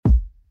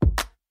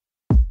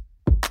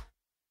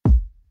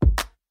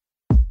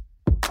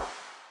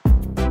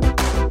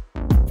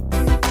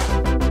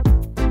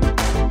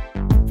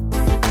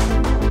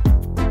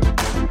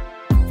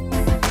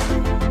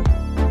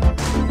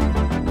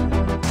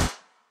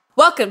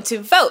Welcome to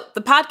Vote,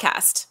 the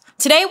podcast.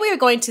 Today we are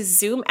going to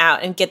zoom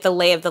out and get the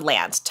lay of the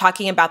land,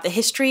 talking about the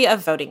history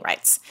of voting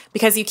rights,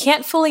 because you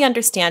can't fully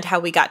understand how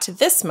we got to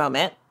this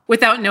moment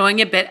without knowing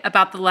a bit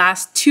about the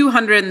last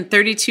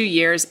 232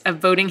 years of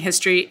voting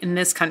history in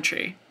this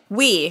country.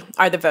 We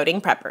are the Voting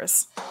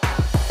Preppers.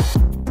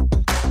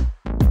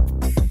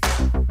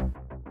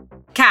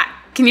 Kat,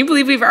 can you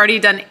believe we've already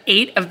done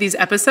 8 of these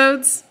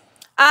episodes?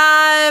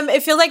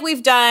 It feels like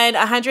we've done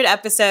 100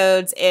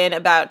 episodes in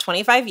about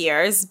 25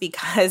 years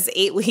because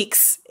 8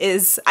 weeks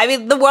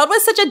the world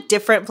was such a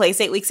different place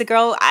 8 weeks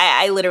ago.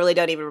 I literally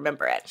don't even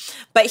remember it.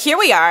 But here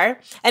we are,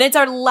 and it's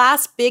our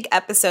last big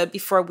episode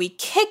before we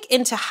kick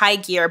into high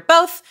gear,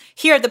 both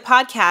here at the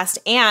podcast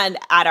and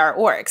at our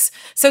orgs.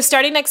 So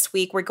starting next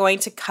week, we're going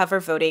to cover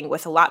voting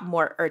with a lot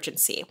more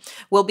urgency.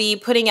 We'll be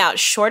putting out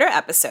shorter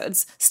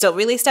episodes, still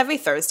released every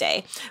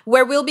Thursday,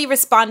 where we'll be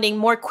responding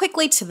more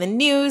quickly to the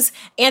news,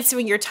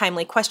 answering your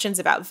timely questions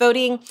about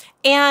voting,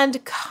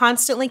 and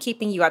constantly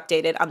keeping you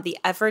updated on the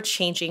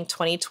ever-changing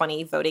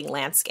 2020 voting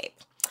landscape.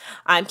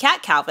 I'm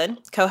Kat Calvin,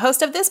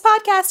 co-host of this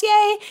podcast,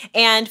 yay,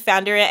 and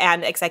founder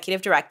and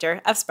executive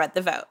director of Spread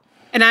the Vote.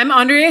 And I'm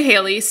Andrea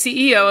Haley,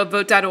 CEO of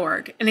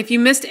Vote.org. And if you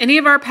missed any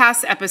of our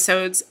past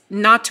episodes,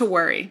 not to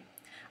worry.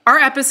 Our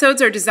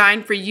episodes are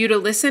designed for you to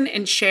listen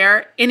and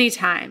share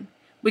anytime.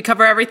 We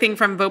cover everything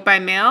from vote by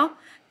mail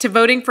to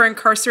voting for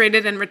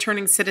incarcerated and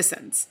returning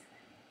citizens.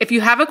 If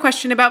you have a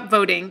question about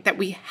voting that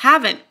we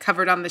haven't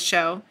covered on the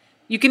show,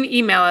 you can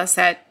email us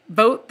at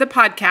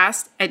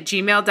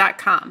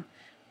votethepodcast@gmail.com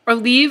or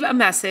leave a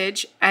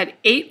message at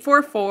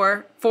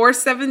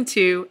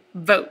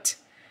 844-472-VOTE.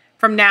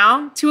 From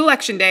now to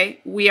Election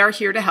Day, we are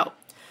here to help.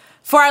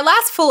 For our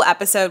last full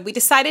episode, we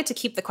decided to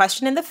keep the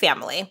question in the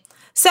family.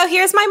 So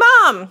here's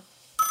my mom.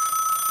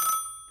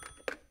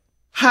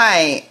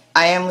 Hi,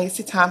 I am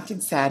Lisa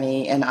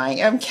Tompkins-Sani, and I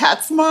am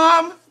Kat's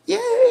mom.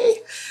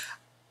 Yay!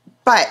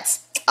 But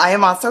I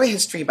am also a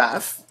history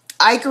buff.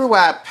 I grew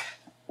up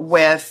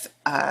with,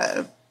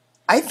 I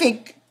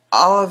think,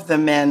 all of the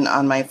men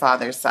on my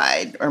father's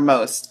side, or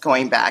most,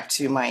 going back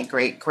to my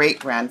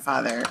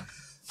great-great-grandfather,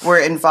 were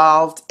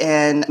involved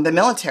in the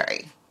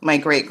military. My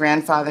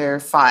great-grandfather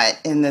fought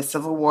in the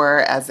Civil War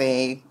as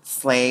a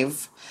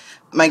slave.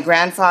 My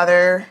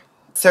grandfather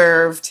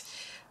served.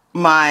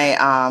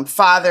 My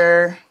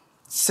father.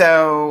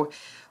 So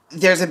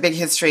there's a big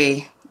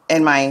history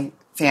in my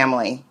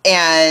family.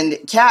 And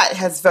Kat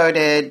has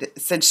voted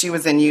since she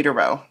was in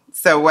utero.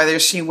 So whether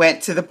she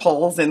went to the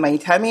polls in my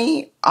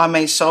tummy, on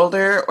my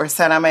shoulder, or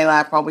sat on my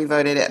lap while we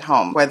voted at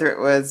home, whether it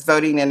was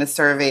voting in a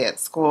survey at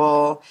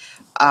school,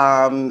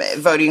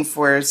 voting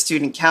for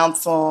student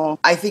council.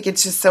 I think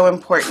it's just so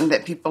important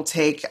that people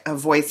take a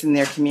voice in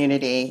their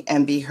community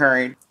and be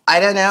heard. I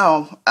don't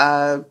know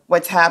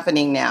what's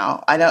happening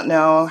now. I don't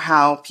know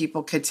how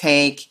people could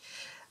take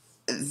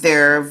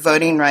their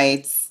voting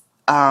rights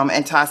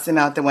and toss them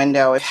out the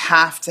window.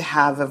 Have to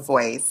have a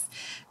voice.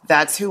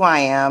 That's who I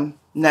am.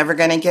 Never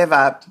going to give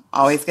up.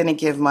 Always going to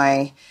give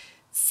my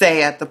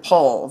say at the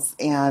polls.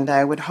 And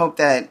I would hope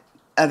that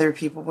other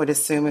people would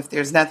assume if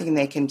there's nothing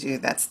they can do,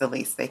 that's the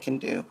least they can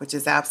do, which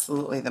is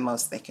absolutely the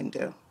most they can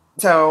do.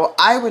 So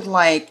I would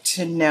like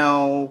to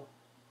know,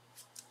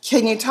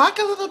 can you talk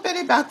a little bit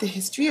about the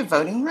history of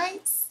voting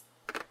rights?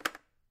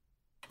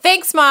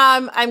 Thanks,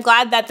 Mom. I'm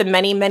glad that the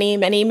many, many,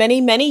 many,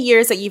 many, many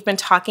years that you've been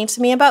talking to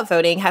me about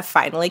voting have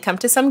finally come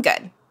to some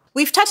good.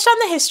 We've touched on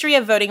the history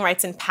of voting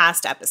rights in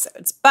past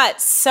episodes, but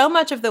so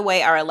much of the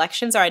way our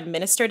elections are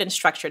administered and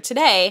structured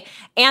today,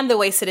 and the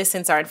way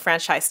citizens are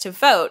enfranchised to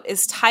vote,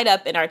 is tied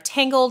up in our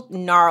tangled,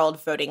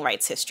 gnarled voting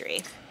rights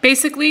history.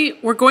 Basically,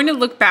 we're going to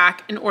look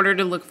back in order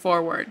to look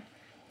forward.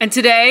 And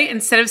today,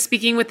 instead of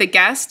speaking with a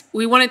guest,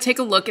 we want to take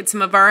a look at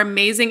some of our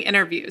amazing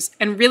interviews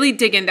and really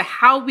dig into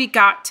how we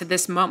got to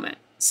this moment.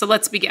 So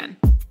let's begin.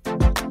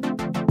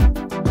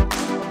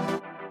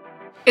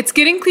 It's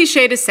getting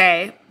cliche to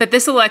say, but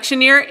this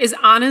election year is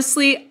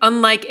honestly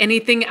unlike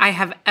anything I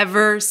have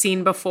ever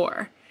seen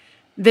before.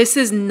 This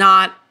is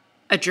not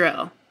a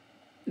drill.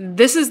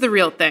 This is the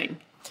real thing.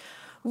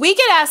 We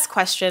get asked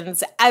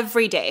questions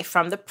every day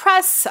from the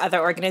press, other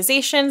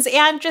organizations,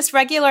 and just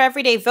regular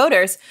everyday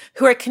voters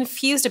who are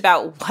confused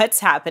about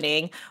what's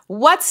happening,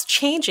 what's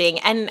changing,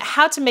 and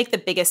how to make the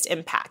biggest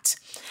impact.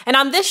 And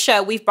on this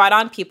show, we've brought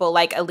on people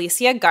like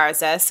Alicia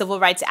Garza, civil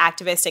rights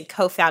activist and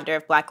co-founder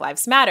of Black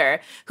Lives Matter,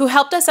 who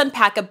helped us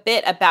unpack a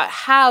bit about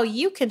how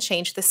you can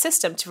change the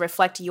system to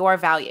reflect your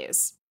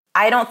values.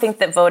 I don't think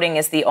that voting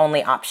is the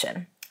only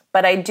option.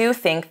 But I do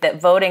think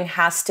that voting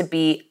has to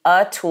be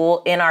a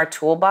tool in our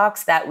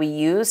toolbox that we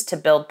use to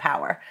build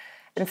power.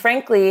 And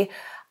frankly,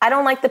 I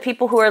don't like the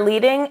people who are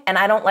leading, and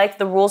I don't like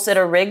the rules that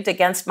are rigged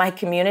against my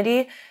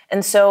community.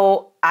 And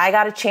so I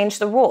got to change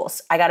the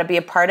rules. I got to be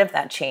a part of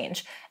that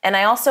change. And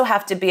I also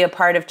have to be a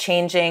part of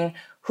changing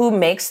who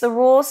makes the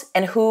rules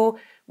and who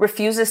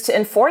refuses to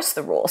enforce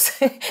the rules.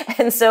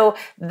 And so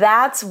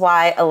that's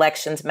why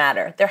elections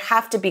matter. There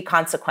have to be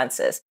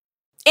consequences.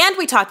 And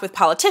we talked with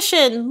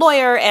politician,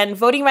 lawyer, and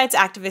voting rights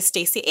activist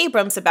Stacey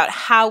Abrams about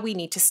how we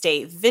need to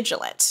stay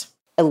vigilant.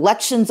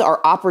 Elections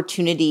are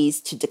opportunities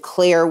to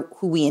declare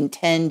who we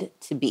intend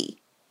to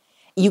be.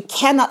 You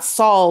cannot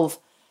solve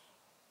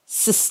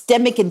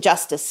systemic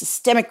injustice,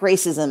 systemic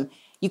racism.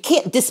 You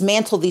can't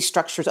dismantle these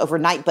structures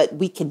overnight, but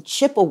we can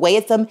chip away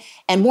at them.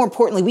 And more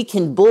importantly, we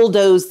can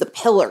bulldoze the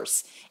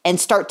pillars and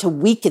start to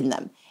weaken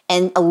them.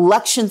 And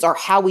elections are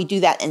how we do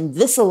that. And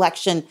this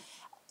election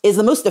is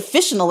the most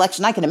efficient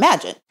election I can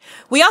imagine.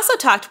 We also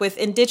talked with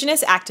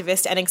Indigenous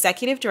activist and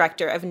executive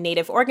director of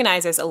Native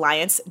Organizers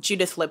Alliance,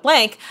 Judith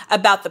LeBlanc,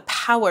 about the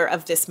power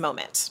of this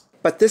moment.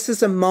 But this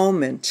is a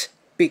moment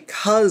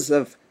because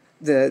of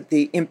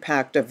the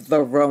impact of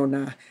the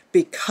Rona,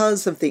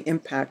 because of the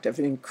impact of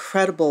an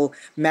incredible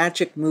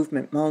magic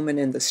movement moment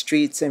in the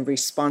streets in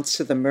response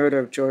to the murder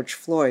of George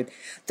Floyd,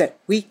 that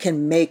we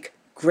can make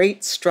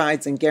great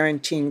strides in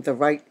guaranteeing the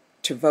right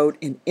to vote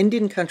in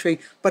Indian country,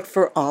 but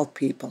for all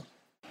people.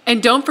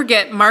 And don't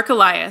forget Mark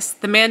Elias,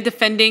 the man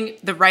defending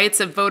the rights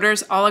of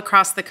voters all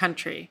across the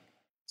country.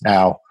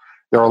 Now,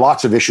 there are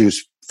lots of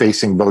issues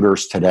facing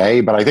voters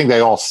today, but I think they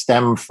all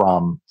stem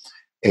from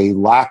a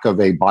lack of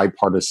a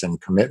bipartisan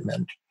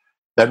commitment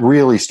that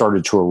really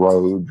started to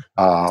erode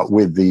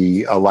with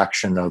the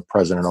election of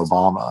President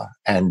Obama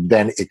and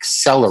then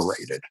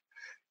accelerated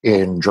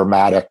in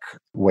dramatic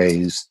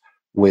ways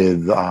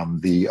with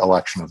the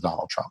election of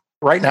Donald Trump.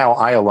 Right now,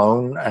 I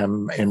alone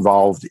am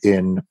involved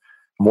in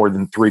more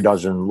than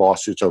 36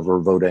 lawsuits over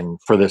voting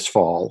for this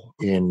fall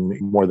in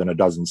more than a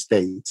dozen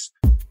states.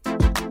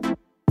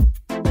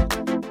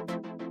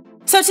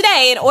 So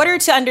today, in order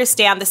to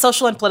understand the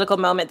social and political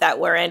moment that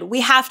we're in, we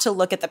have to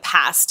look at the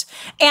past.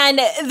 And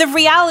the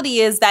reality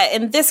is that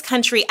in this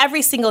country,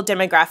 every single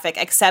demographic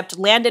except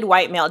landed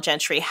white male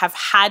gentry have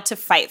had to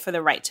fight for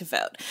the right to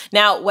vote.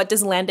 Now, what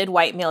does landed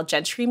white male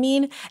gentry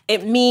mean?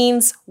 It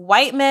means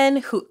white men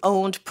who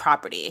owned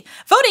property.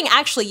 Voting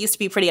actually used to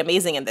be pretty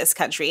amazing in this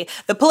country.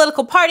 The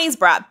political parties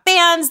brought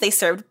bands, they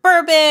served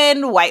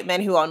bourbon, white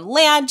men who owned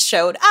land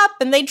showed up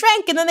and they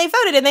drank and then they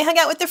voted and they hung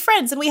out with their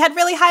friends and we had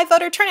really high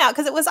voter turnout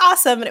because it was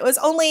awesome. And it was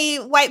only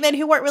white men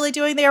who weren't really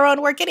doing their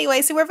own work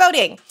anyways who were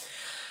voting.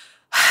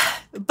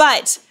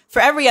 But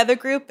for every other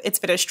group, it's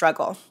been a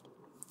struggle.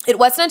 It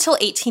wasn't until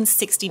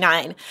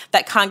 1869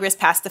 that Congress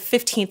passed the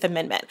 15th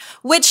Amendment,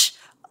 which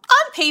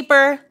on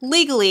paper,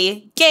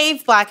 legally,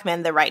 gave Black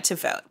men the right to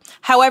vote.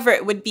 However,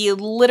 it would be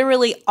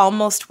literally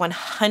almost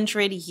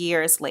 100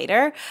 years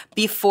later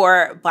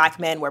before Black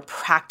men were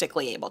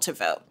practically able to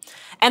vote.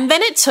 And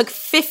then it took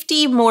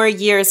 50 more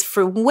years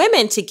for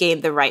women to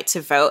gain the right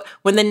to vote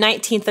when the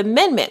 19th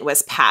Amendment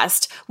was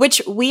passed,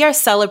 which we are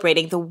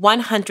celebrating the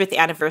 100th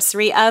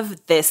anniversary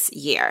of this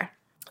year.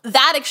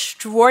 That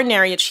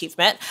extraordinary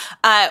achievement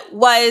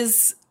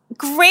was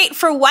great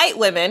for white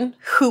women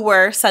who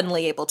were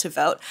suddenly able to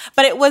vote,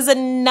 but it was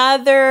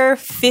another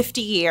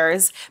 50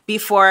 years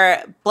before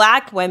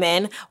Black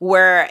women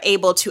were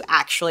able to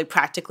actually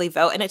practically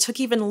vote, and it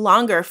took even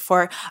longer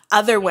for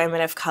other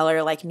women of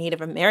color, like Native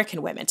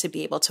American women, to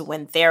be able to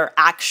win their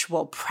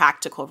actual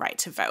practical right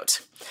to vote.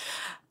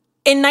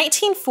 In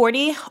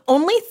 1940,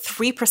 only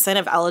 3%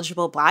 of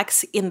eligible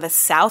Blacks in the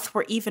South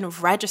were even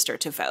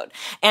registered to vote.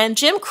 And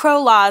Jim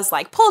Crow laws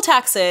like poll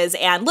taxes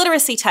and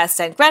literacy tests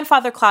and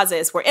grandfather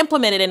clauses were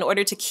implemented in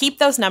order to keep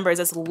those numbers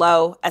as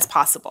low as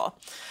possible.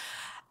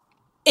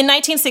 In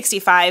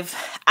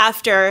 1965,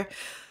 after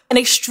an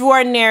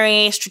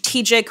extraordinary,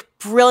 strategic,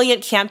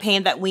 brilliant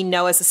campaign that we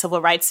know as the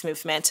Civil Rights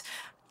Movement,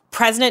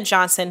 President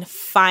Johnson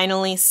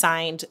finally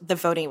signed the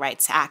Voting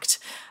Rights Act.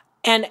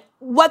 And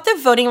what the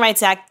Voting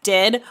Rights Act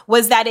did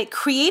was that it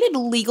created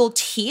legal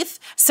teeth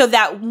so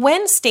that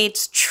when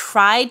states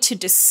tried to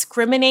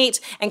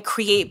discriminate and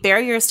create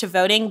barriers to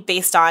voting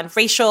based on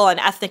racial and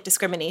ethnic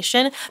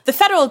discrimination, the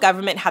federal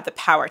government had the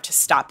power to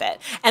stop it.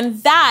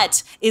 And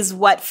that is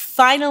what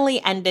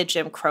finally ended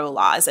Jim Crow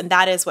laws. And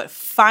that is what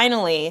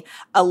finally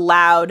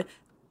allowed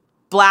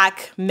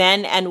Black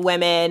men and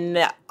women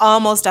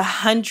almost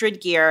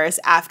 100 years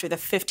after the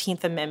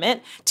 15th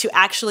Amendment to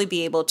actually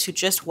be able to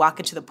just walk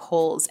into the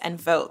polls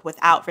and vote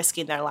without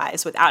risking their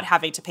lives, without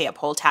having to pay a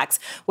poll tax,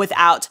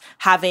 without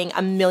having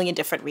a million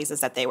different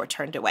reasons that they were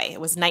turned away. It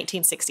was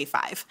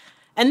 1965.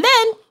 And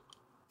then,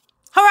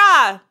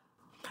 hurrah!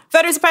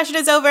 Voter suppression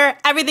is over.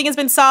 Everything has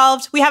been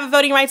solved. We have a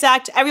Voting Rights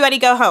Act. Everybody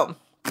go home.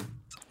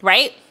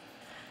 Right?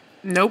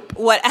 Nope.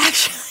 What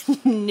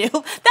actually, no,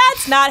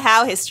 that's not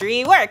how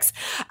history works.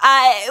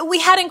 We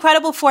had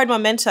incredible forward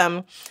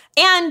momentum.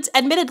 And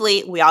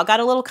admittedly, we all got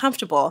a little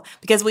comfortable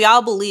because we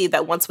all believe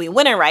that once we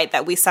win a right,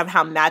 that we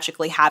somehow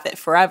magically have it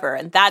forever.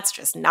 And that's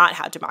just not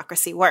how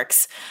democracy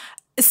works.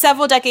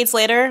 Several decades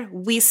later,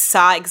 we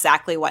saw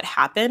exactly what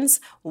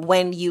happens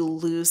when you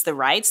lose the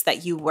rights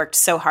that you worked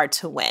so hard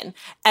to win.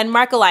 And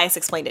Mark Elias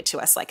explained it to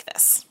us like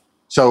this.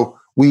 So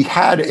we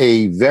had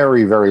a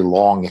very, very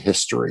long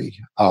history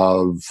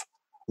of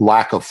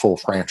lack of full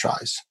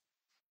franchise.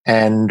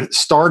 And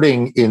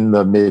starting in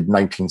the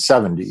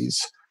mid-1970s,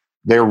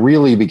 there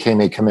really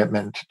became a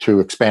commitment to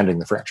expanding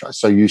the franchise.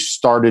 So you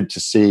started to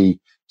see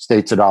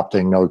states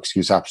adopting no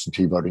excuse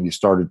absentee voting. You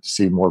started to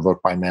see more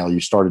vote by mail.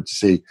 You started to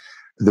see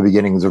the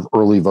beginnings of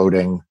early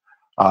voting.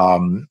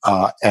 and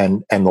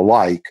the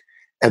like.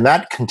 And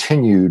that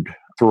continued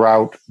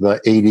throughout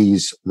the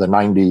 80s, the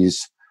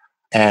 90s,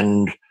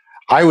 and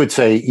I would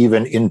say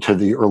even into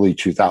the early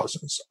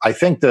 2000s. I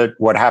think that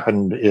what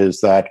happened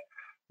is that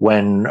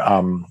when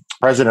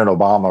President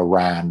Obama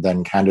ran,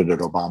 then candidate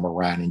Obama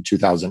ran in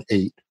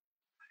 2008,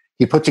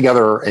 he put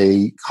together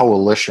a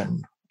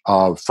coalition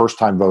of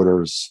first-time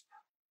voters,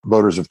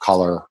 voters of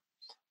color,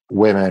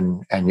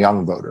 women, and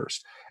young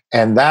voters.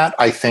 And that,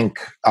 I think,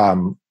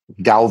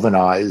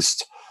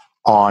 galvanized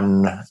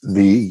on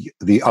the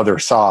other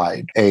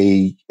side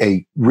a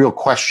real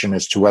question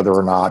as to whether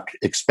or not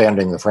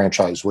expanding the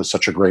franchise was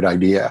such a great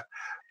idea.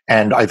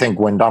 And I think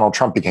when Donald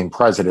Trump became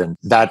president,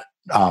 that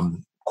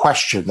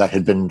question that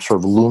had been sort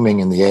of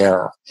looming in the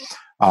air,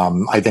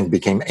 I think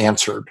became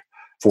answered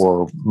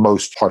for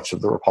most parts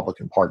of the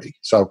Republican Party.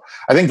 So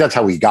I think that's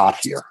how we got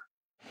here.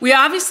 We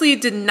obviously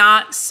did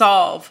not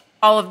solve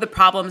all of the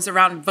problems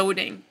around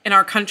voting in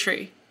our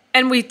country.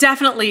 And we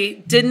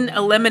definitely didn't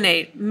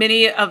eliminate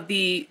many of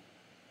the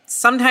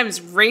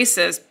sometimes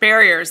racist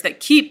barriers that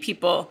keep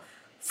people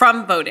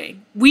from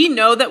voting. We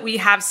know that we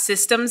have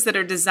systems that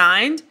are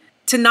designed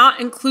to not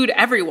include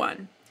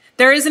everyone.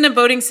 There isn't a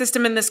voting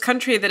system in this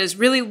country that is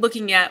really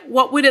looking at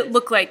what would it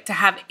look like to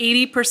have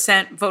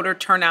 80% voter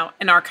turnout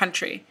in our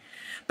country.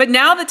 But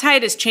now the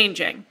tide is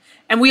changing,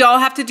 and we all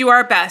have to do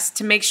our best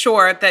to make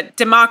sure that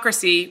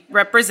democracy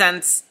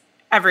represents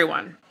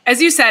everyone.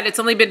 As you said, it's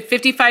only been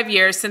 55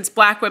 years since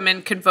Black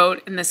women could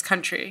vote in this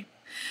country.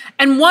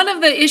 And one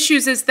of the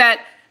issues is that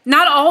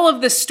not all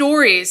of the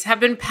stories have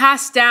been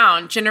passed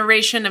down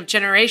generation of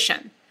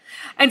generation.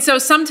 And so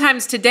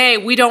sometimes today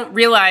we don't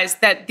realize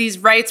that these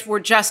rights were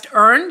just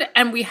earned,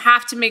 and we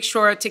have to make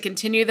sure to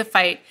continue the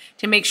fight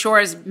to make sure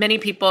as many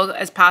people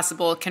as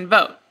possible can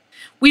vote.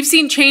 We've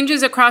seen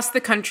changes across the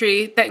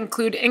country that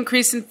include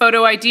increase in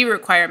photo ID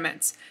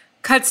requirements,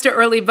 cuts to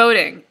early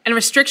voting, and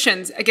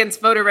restrictions against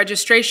voter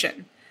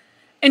registration.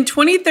 In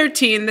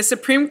 2013, the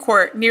Supreme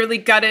Court nearly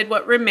gutted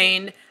what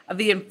remained of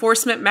the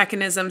enforcement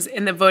mechanisms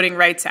in the Voting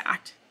Rights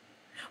Act.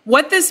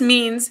 What this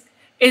means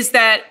is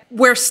that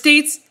where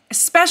states,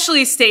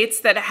 especially states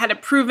that had a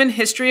proven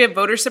history of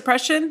voter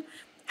suppression,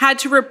 had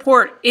to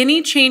report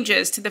any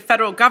changes to the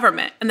federal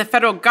government, and the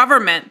federal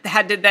government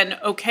had to then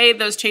okay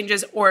those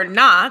changes or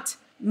not,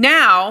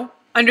 now,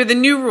 under the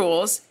new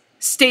rules,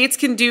 states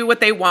can do what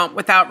they want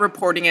without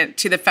reporting it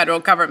to the federal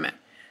government.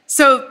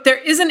 So there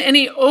isn't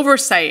any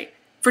oversight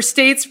for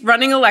states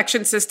running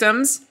election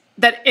systems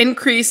that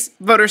increase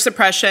voter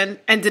suppression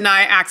and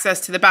deny access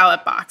to the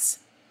ballot box.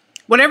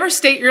 Whatever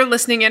state you're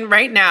listening in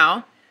right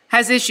now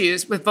has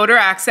issues with voter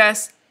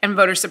access and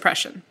voter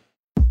suppression.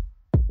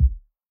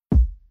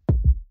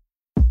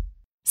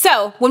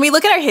 So when we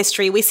look at our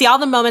history, we see all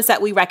the moments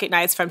that we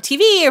recognize from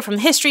TV or from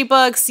history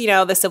books, you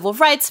know, the Civil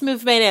Rights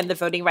Movement and the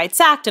Voting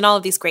Rights Act and all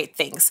of these great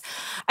things.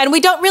 And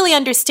we don't really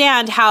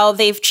understand how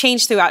they've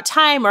changed throughout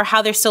time or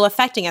how they're still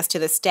affecting us to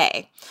this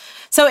day.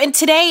 So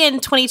today in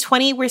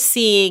 2020, we're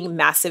seeing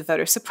massive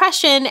voter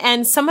suppression,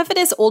 and some of it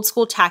is old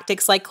school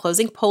tactics like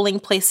closing polling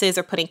places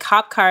or putting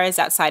cop cars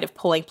outside of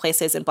polling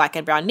places in Black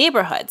and brown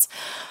neighborhoods.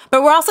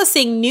 But we're also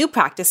seeing new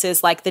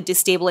practices like the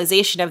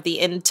destabilization of the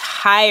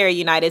entire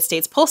United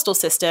States postal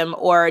system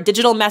or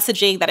digital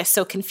messaging that is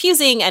so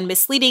confusing and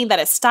misleading that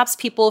it stops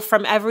people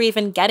from ever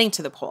even getting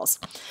to the polls.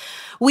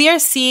 We are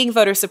seeing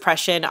voter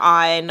suppression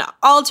on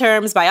all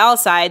terms by all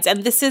sides,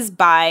 and this is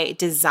by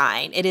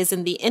design. It is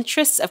in the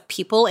interests of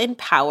people in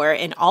power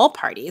in all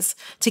parties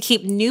to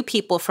keep new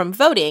people from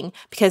voting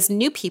because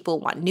new people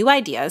want new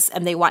ideas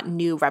and they want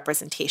new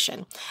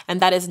representation.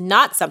 And that is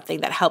not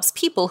something that helps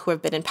people who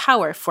have been in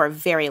power for a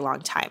very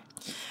long time.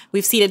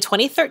 We've seen in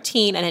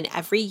 2013 and in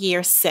every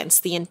year since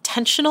the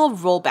intentional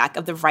rollback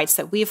of the rights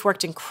that we've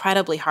worked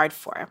incredibly hard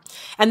for.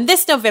 And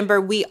this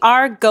November, we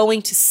are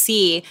going to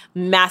see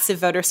massive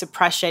voter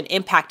suppression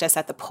impact us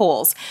at the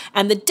polls.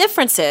 And the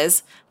difference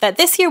is that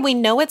this year we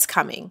know it's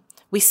coming.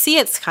 We see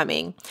it's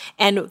coming,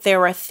 and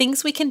there are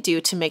things we can do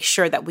to make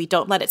sure that we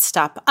don't let it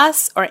stop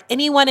us or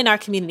anyone in our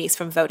communities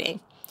from voting.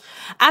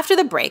 After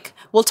the break,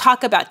 we'll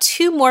talk about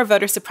 2 more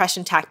voter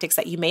suppression tactics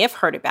that you may have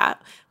heard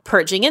about,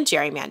 purging and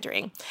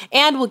gerrymandering.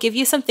 And we'll give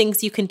you some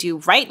things you can do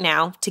right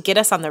now to get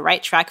us on the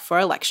right track for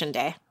Election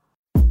Day.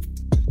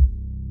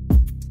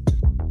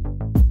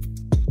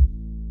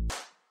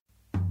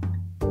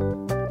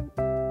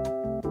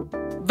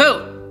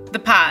 Vote, the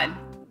pod,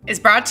 is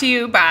brought to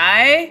you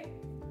by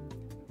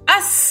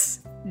us.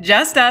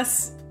 Just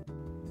us.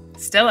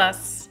 Still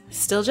us.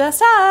 Still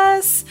just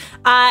us.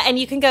 And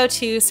you can go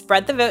to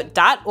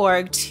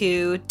spreadthevote.org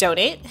to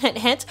donate, hint,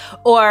 hint,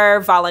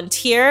 or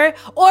volunteer,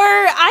 or,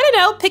 I don't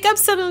know, pick up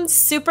some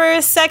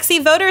super sexy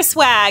voter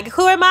swag.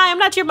 Who am I? I'm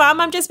not your mom.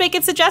 I'm just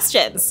making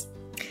suggestions.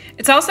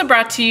 It's also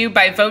brought to you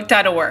by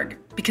vote.org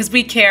because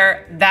we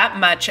care that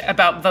much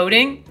about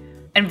voting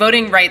and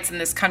voting rights in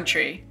this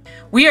country.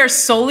 We are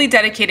solely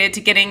dedicated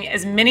to getting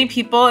as many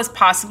people as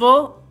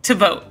possible to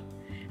vote.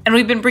 And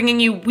we've been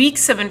bringing you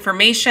weeks of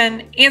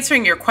information,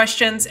 answering your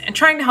questions, and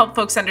trying to help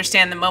folks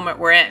understand the moment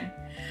we're in.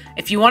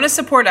 If you want to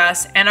support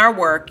us and our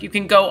work, you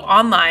can go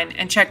online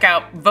and check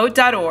out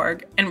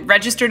vote.org and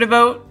register to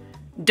vote,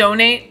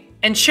 donate,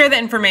 and share the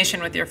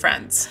information with your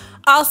friends.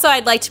 Also,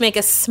 I'd like to make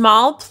a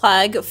small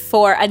plug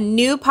for a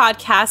new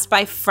podcast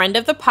by friend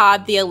of the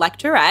pod, The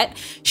Electorette.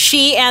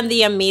 She and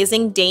the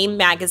amazing Dame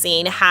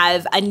Magazine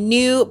have a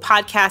new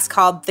podcast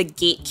called The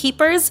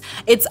Gatekeepers.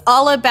 It's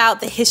all about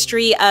the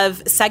history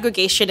of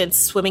segregation in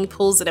swimming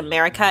pools in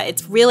America.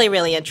 It's really,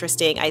 really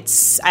interesting.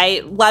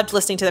 I loved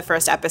listening to the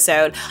first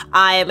episode.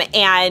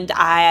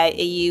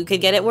 You can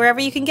get it wherever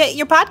you can get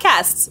your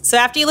podcasts. So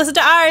after you listen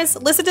to ours,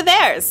 listen to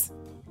theirs.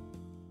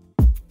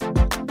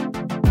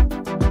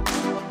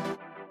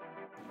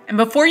 And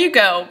before you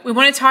go, we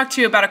want to talk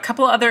to you about a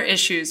couple other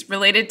issues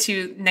related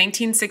to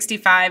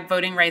 1965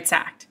 Voting Rights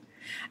Act.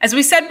 As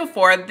we said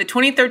before, the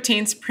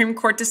 2013 Supreme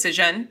Court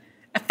decision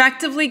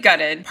effectively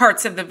gutted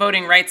parts of the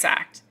Voting Rights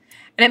Act.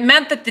 And it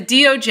meant that the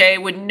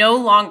DOJ would no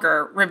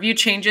longer review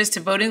changes to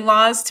voting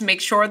laws to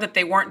make sure that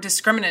they weren't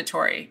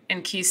discriminatory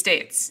in key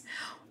states.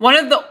 One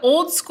of the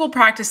old school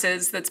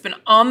practices that's been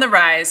on the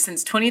rise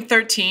since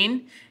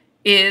 2013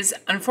 is,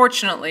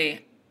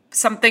 unfortunately,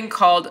 something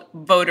called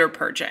voter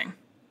purging.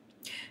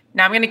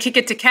 Now I'm going to kick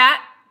it to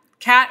Kat.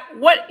 Kat,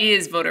 what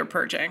is voter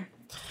purging?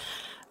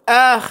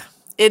 Ugh,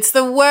 it's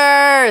the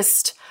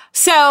worst.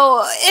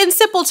 So, in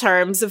simple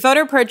terms,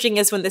 voter purging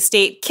is when the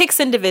state kicks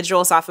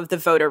individuals off of the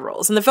voter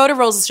rolls. And the voter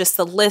rolls is just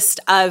the list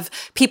of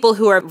people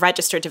who are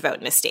registered to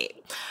vote in a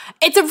state.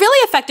 It's a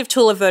really effective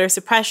tool of voter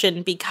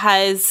suppression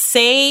because,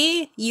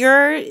 say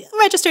you're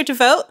registered to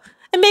vote,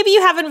 and maybe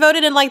you haven't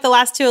voted in like the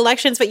last 2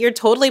 elections, but you're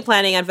totally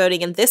planning on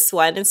voting in this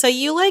one. And so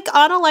you like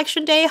on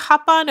election day,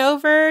 hop on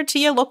over to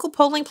your local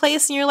polling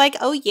place and you're like,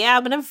 oh yeah,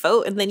 I'm going to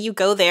vote. And then you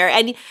go there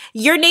and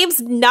your name's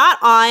not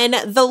on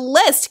the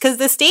list because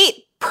the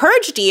state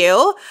purged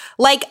you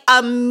like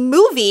a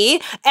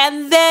movie.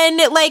 And then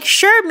like,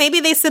 sure, maybe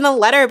they sent a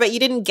letter, but you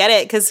didn't get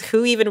it because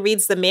who even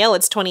reads the mail?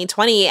 It's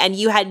 2020 and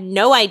you had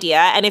no idea.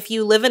 And if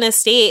you live in a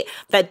state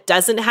that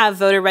doesn't have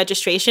voter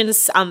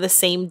registrations on the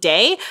same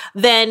day,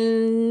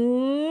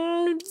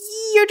 then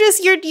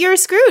you're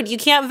screwed. You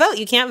can't vote.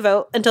 You can't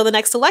vote until the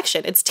next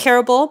election. It's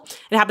terrible.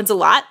 It happens a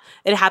lot.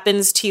 It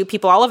happens to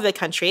people all over the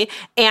country.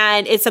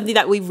 And it's something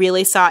that we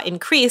really saw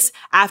increase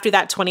after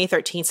that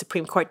 2013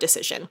 Supreme Court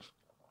decision.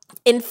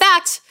 In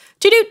fact,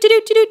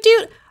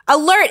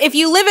 alert, if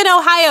you live in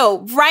Ohio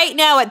right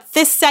now at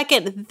this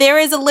second, there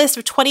is a list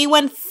of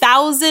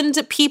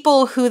 21,000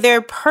 people who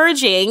they're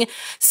purging.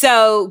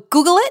 So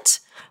Google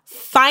it,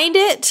 find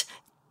it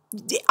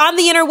on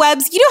the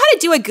interwebs. You know how to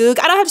do a Goog.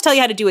 I don't have to tell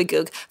you how to do a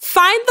Goog.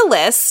 Find the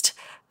list,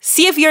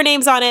 see if your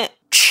name's on it,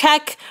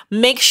 check,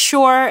 make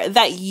sure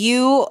that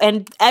you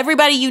and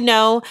everybody you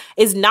know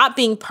is not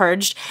being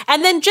purged,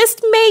 and then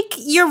just make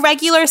your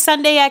regular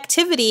Sunday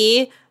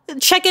activity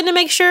check in to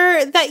make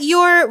sure that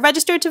you're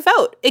registered to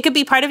vote. It could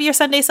be part of your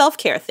Sunday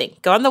self-care thing.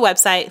 Go on the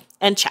website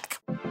and check.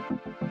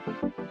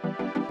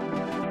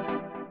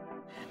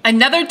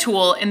 Another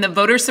tool in the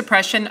voter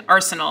suppression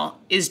arsenal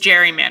is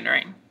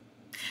gerrymandering.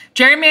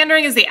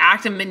 Gerrymandering is the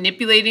act of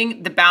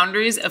manipulating the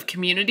boundaries of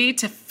community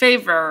to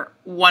favor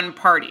one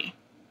party,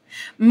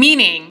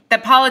 meaning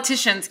that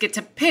politicians get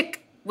to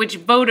pick which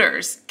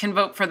voters can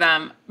vote for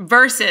them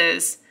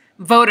versus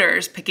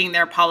voters picking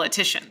their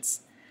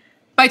politicians.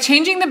 By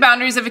changing the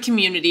boundaries of a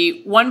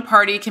community, one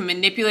party can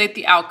manipulate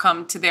the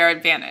outcome to their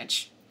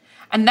advantage.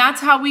 And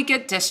that's how we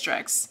get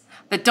districts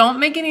that don't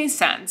make any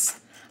sense,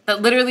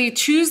 that literally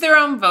choose their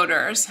own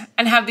voters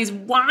and have these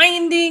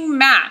winding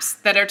maps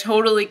that are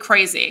totally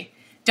crazy.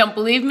 Don't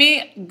believe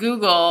me?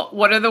 Google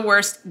what are the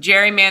worst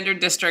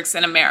gerrymandered districts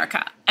in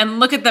America and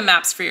look at the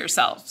maps for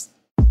yourselves.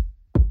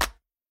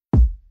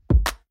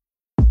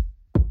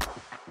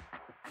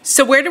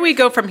 So where do we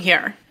go from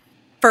here?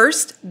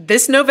 First,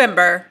 this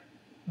November,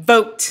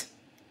 vote.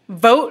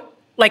 Vote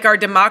like our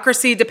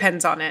democracy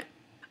depends on it.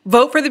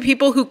 Vote for the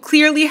people who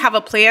clearly have a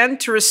plan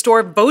to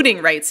restore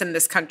voting rights in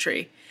this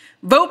country.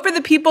 Vote for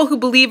the people who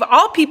believe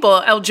all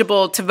people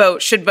eligible to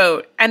vote should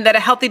vote and that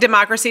a healthy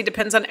democracy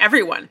depends on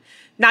everyone,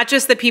 not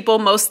just the people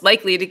most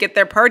likely to get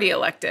their party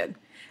elected.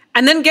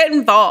 And then get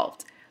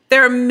involved.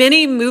 There are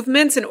many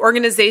movements and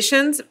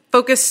organizations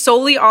focused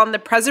solely on the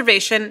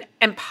preservation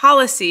and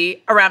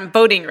policy around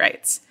voting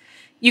rights.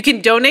 You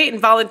can donate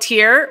and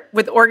volunteer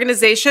with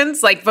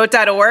organizations like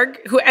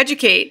vote.org who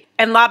educate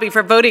and lobby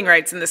for voting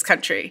rights in this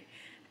country.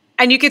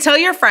 And you can tell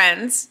your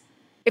friends,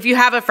 if you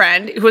have a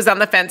friend who is on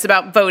the fence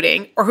about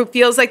voting or who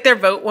feels like their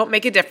vote won't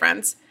make a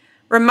difference,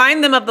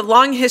 remind them of the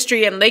long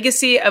history and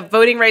legacy of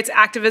voting rights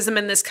activism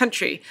in this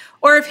country.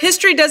 Or if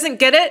history doesn't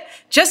get it,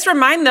 just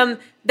remind them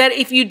that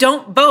if you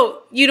don't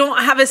vote, you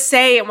don't have a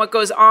say in what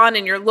goes on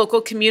in your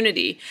local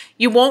community.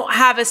 You won't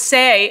have a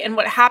say in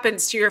what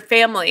happens to your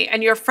family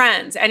and your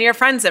friends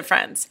of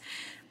friends.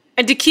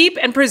 And to keep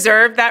and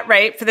preserve that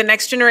right for the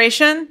next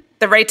generation,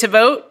 the right to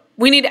vote,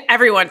 we need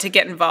everyone to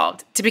get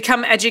involved, to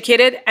become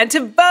educated, and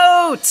to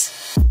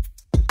vote.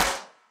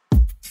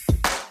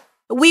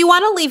 we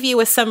want to leave you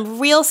with some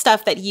real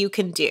stuff that you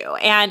can do.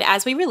 And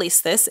as we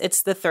release this,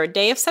 it's the 3rd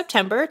day of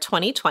September,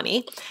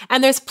 2020,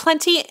 and there's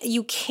plenty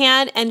you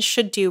can and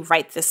should do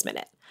right this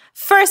minute.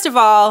 First of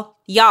all,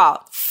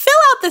 y'all, fill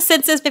out the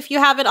census if you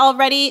haven't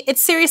already. It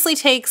seriously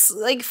takes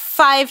like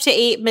 5 to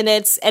 8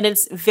 minutes, and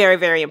it's very,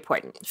 very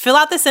important. Fill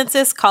out the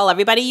census, call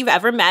everybody you've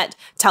ever met,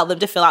 tell them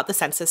to fill out the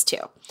census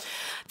too.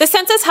 The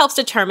census helps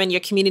determine your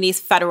community's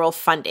federal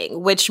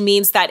funding, which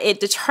means that it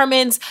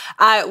determines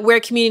where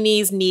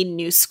communities need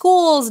new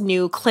schools,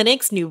 new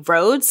clinics, new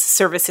roads,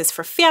 services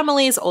for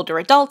families, older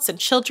adults, and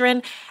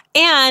children.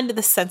 And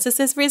the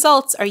census's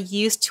results are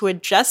used to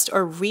adjust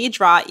or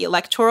redraw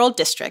electoral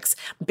districts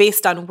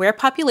based on where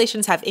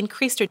populations have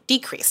increased or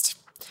decreased.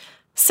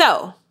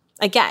 So,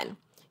 again,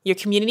 your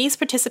community's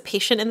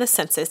participation in the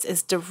census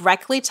is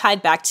directly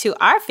tied back to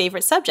our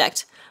favorite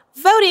subject,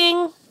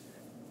 voting.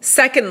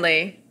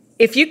 Secondly,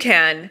 if you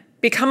can,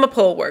 become a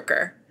poll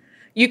worker.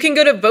 You can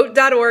go to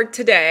vote.org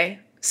today,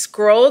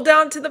 scroll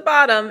down to the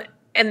bottom,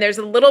 and there's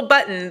a little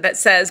button that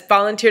says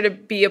volunteer to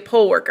be a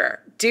poll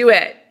worker. Do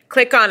it.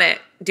 Click on it.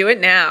 Do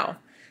it now.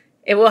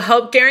 It will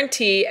help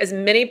guarantee as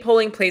many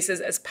polling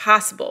places as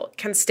possible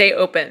can stay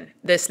open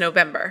this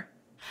November.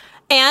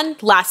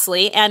 And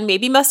lastly, and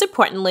maybe most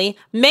importantly,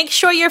 make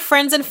sure your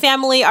friends and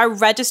family are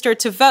registered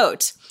to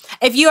vote.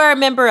 If you are a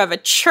member of a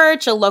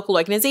church, a local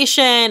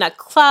organization, a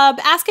club,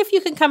 ask if you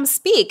can come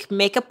speak,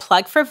 make a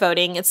plug for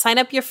voting, and sign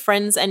up your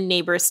friends and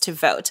neighbors to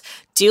vote.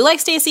 Do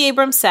like Stacey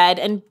Abrams said,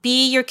 and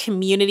be your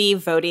community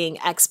voting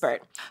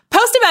expert.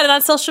 Post about it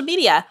on social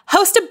media.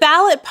 Host a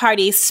ballot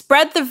party.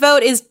 Spread the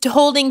Vote is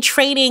holding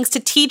trainings to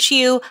teach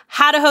you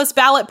how to host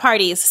ballot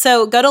parties.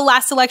 So go to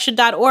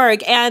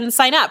lastelection.org and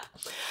sign up.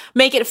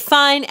 Make it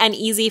fun and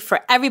easy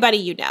for everybody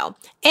you know.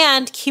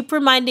 And keep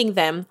reminding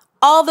them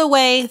all the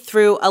way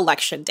through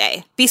Election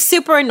Day. Be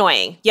super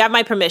annoying. You have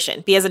my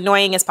permission. Be as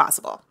annoying as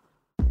possible.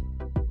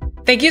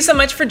 Thank you so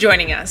much for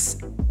joining us.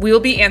 We will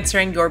be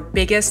answering your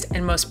biggest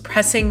and most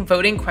pressing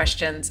voting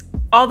questions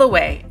all the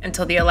way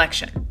until the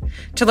election.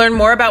 To learn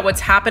more about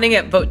what's happening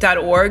at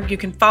vote.org, you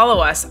can follow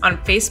us on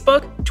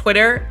Facebook,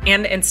 Twitter,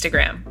 and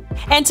Instagram.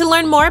 And to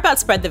learn more about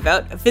Spread the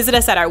Vote, visit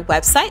us at our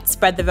website,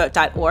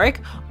 spreadthevote.org,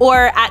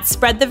 or at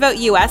Spread the Vote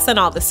US on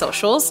all the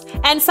socials,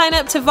 and sign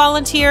up to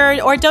volunteer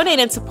or donate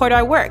and support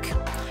our work.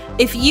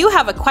 If you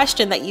have a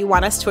question that you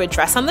want us to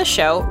address on the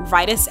show,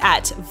 write us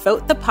at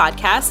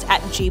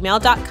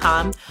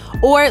votethepodcast@gmail.com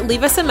or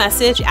leave us a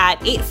message at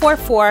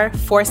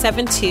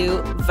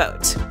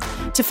 844-472-VOTE.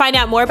 To find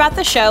out more about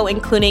the show,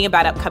 including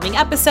about upcoming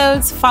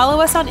episodes, follow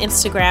us on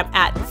Instagram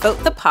at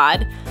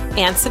VoteThePod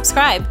and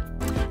subscribe.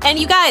 And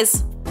you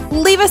guys,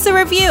 leave us a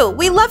review.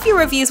 We love your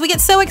reviews. We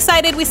get so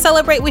excited. We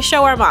celebrate. We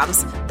show our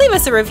moms. Leave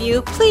us a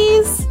review,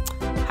 please.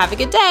 Have a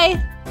good day.